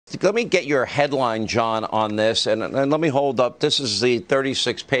let me get your headline, John, on this, and let me hold up. This is the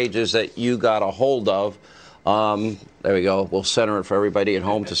 36 pages that you got a hold of. There we go. We'll center it for everybody at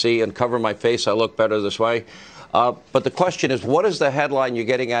home to see and cover my face. I look better this way. But the question is, what is the headline you're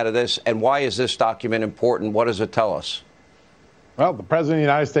getting out of this, and why is this document important? What does it tell us? Well, the President of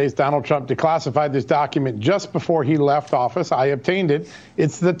the United States, Donald Trump, declassified this document just before he left office. I obtained it.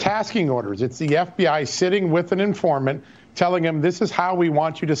 It's the tasking orders. It's the FBI sitting with an informant telling him, this is how we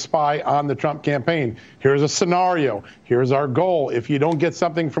want you to spy on the Trump campaign. Here's a scenario. Here's our goal. If you don't get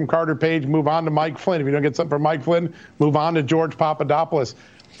something from Carter Page, move on to Mike Flynn. If you don't get something from Mike Flynn, move on to George Papadopoulos.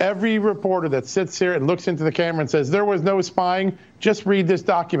 Every reporter that sits here and looks into the camera and says there was no spying, just read this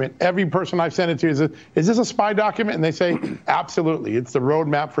document. Every person I've sent it to is this a spy document? And they say, absolutely. It's the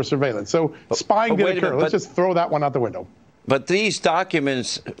roadmap for surveillance. So spying did occur. Let's just throw that one out the window. But these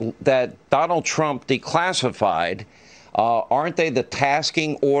documents that Donald Trump declassified, aren't they the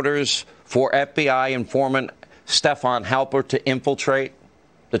tasking orders for FBI informant Stefan Halper to infiltrate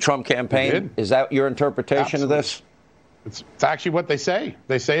the Trump campaign? Is that your interpretation of this? It's actually what they say.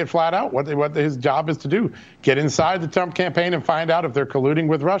 They say it flat out. What his job is to do: get inside the Trump campaign and find out if they're colluding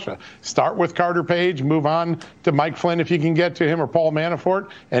with Russia. Start with Carter Page, move on to Mike Flynn if you can get to him, or Paul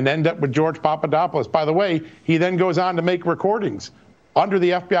Manafort, and end up with George Papadopoulos. By the way, he then goes on to make recordings under the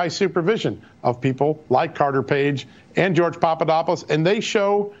FBI supervision of people like Carter Page and George Papadopoulos, and they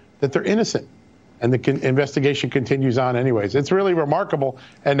show that they're innocent. And the investigation continues on anyways. It's really remarkable.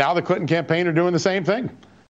 And now the Clinton campaign are doing the same thing.